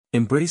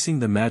Embracing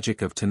the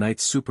magic of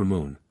tonight's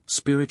supermoon,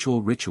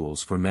 spiritual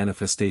rituals for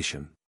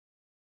manifestation.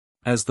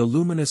 As the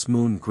luminous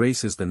moon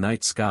graces the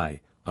night sky,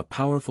 a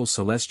powerful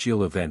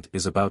celestial event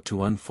is about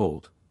to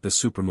unfold, the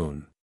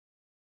supermoon.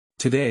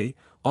 Today,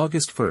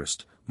 August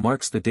 1st,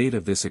 marks the date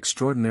of this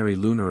extraordinary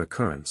lunar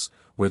occurrence,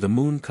 where the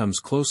moon comes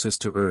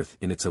closest to Earth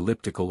in its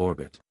elliptical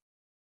orbit.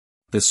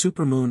 The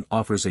supermoon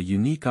offers a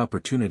unique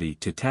opportunity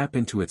to tap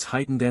into its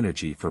heightened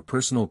energy for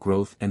personal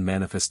growth and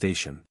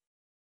manifestation.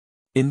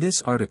 In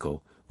this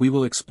article, we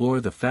will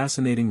explore the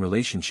fascinating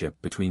relationship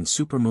between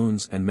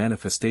supermoons and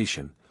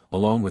manifestation,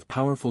 along with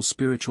powerful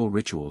spiritual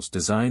rituals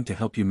designed to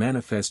help you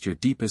manifest your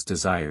deepest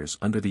desires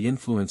under the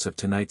influence of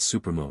tonight's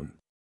supermoon.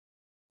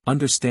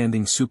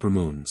 Understanding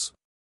supermoons.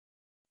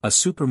 A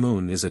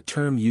supermoon is a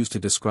term used to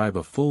describe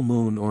a full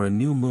moon or a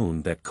new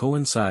moon that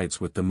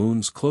coincides with the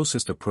moon's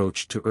closest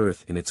approach to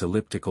Earth in its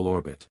elliptical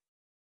orbit.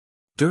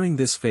 During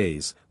this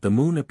phase, the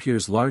moon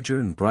appears larger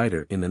and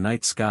brighter in the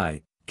night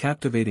sky,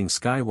 captivating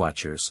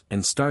skywatchers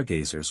and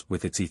stargazers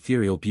with its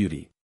ethereal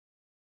beauty.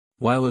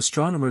 While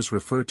astronomers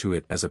refer to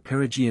it as a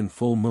perigean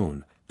full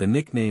moon, the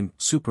nickname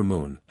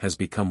supermoon has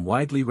become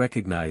widely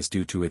recognized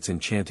due to its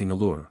enchanting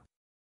allure.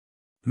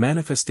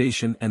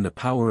 Manifestation and the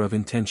power of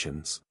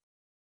intentions.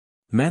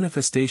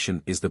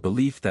 Manifestation is the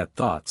belief that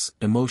thoughts,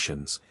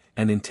 emotions,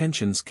 and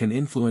intentions can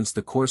influence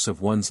the course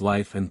of one's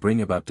life and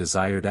bring about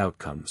desired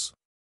outcomes.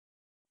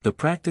 The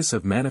practice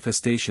of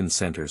manifestation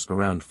centers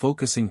around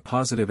focusing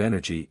positive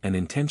energy and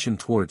intention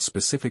towards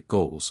specific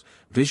goals,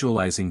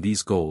 visualizing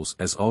these goals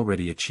as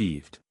already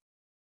achieved.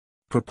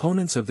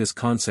 Proponents of this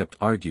concept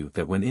argue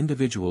that when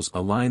individuals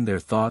align their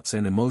thoughts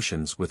and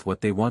emotions with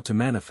what they want to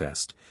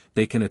manifest,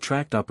 they can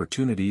attract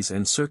opportunities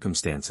and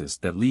circumstances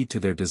that lead to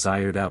their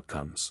desired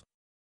outcomes.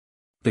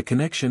 The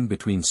connection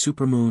between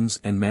supermoons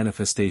and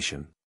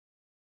manifestation.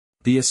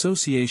 The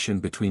association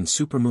between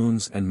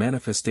supermoons and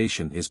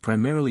manifestation is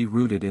primarily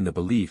rooted in the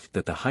belief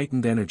that the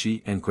heightened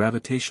energy and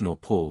gravitational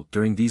pull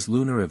during these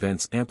lunar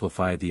events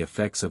amplify the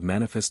effects of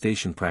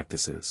manifestation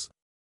practices.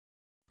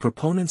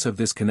 Proponents of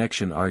this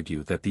connection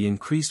argue that the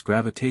increased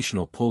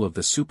gravitational pull of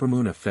the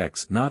supermoon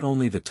affects not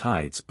only the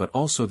tides but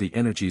also the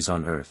energies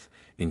on Earth,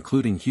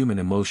 including human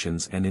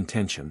emotions and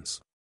intentions.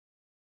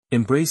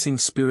 Embracing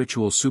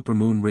spiritual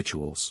supermoon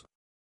rituals.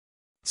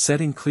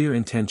 Setting clear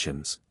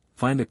intentions.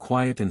 Find a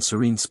quiet and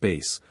serene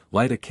space,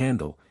 light a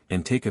candle,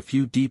 and take a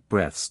few deep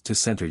breaths to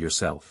center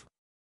yourself.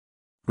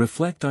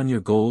 Reflect on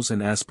your goals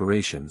and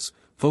aspirations,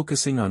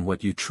 focusing on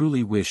what you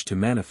truly wish to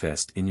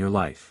manifest in your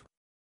life.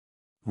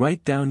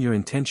 Write down your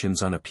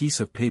intentions on a piece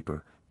of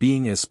paper,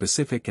 being as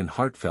specific and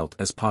heartfelt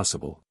as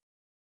possible.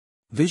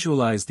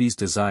 Visualize these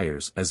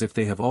desires as if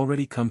they have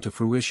already come to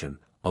fruition,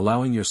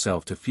 allowing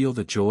yourself to feel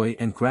the joy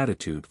and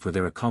gratitude for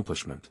their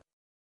accomplishment.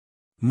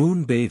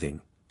 Moon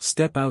bathing.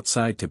 Step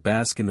outside to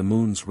bask in the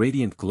moon's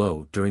radiant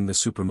glow during the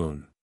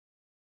supermoon.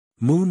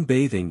 Moon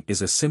bathing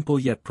is a simple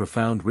yet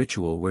profound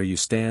ritual where you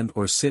stand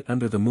or sit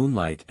under the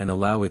moonlight and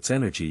allow its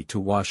energy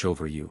to wash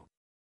over you.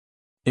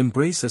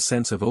 Embrace a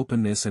sense of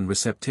openness and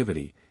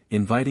receptivity,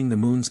 inviting the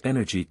moon's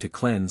energy to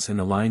cleanse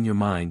and align your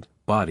mind,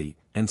 body,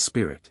 and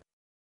spirit.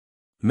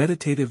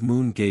 Meditative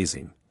moon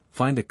gazing.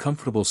 Find a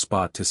comfortable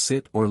spot to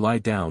sit or lie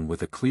down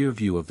with a clear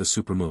view of the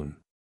supermoon.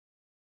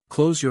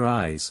 Close your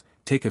eyes,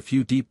 take a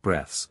few deep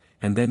breaths,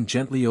 and then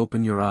gently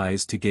open your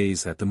eyes to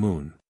gaze at the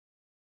moon.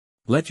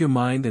 Let your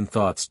mind and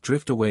thoughts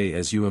drift away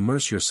as you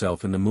immerse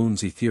yourself in the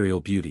moon's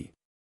ethereal beauty.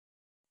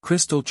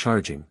 Crystal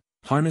charging.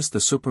 Harness the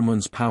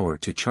supermoon's power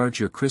to charge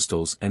your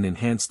crystals and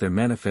enhance their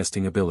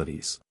manifesting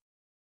abilities.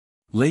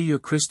 Lay your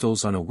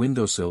crystals on a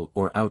windowsill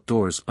or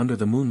outdoors under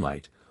the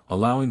moonlight,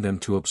 allowing them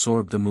to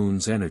absorb the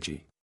moon's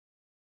energy.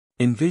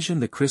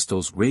 Envision the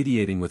crystals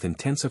radiating with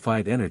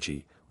intensified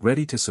energy,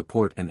 ready to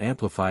support and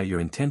amplify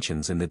your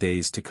intentions in the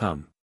days to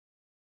come.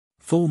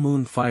 Full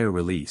moon fire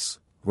release.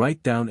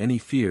 Write down any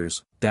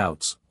fears,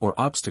 doubts, or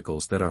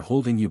obstacles that are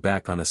holding you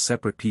back on a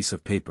separate piece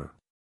of paper.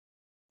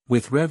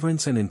 With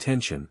reverence and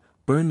intention,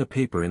 burn the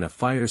paper in a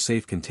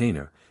fire-safe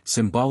container,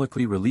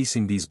 symbolically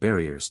releasing these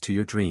barriers to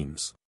your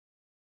dreams.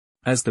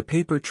 As the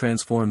paper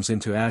transforms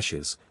into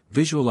ashes,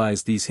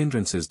 visualize these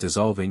hindrances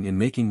dissolving and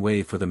making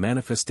way for the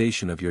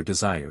manifestation of your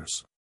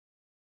desires.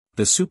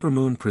 The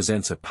supermoon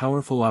presents a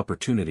powerful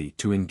opportunity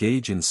to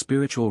engage in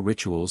spiritual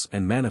rituals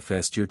and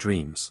manifest your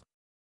dreams.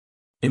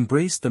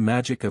 Embrace the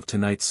magic of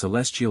tonight's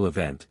celestial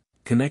event,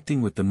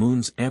 connecting with the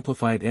moon's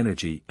amplified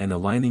energy and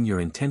aligning your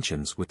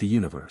intentions with the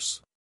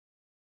universe.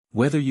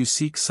 Whether you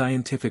seek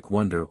scientific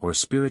wonder or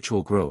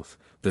spiritual growth,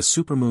 the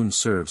supermoon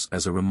serves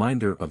as a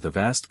reminder of the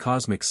vast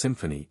cosmic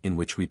symphony in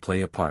which we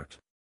play a part.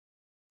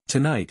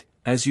 Tonight,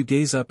 as you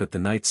gaze up at the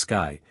night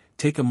sky,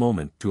 take a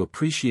moment to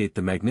appreciate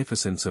the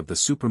magnificence of the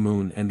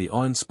supermoon and the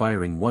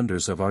awe-inspiring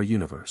wonders of our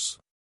universe.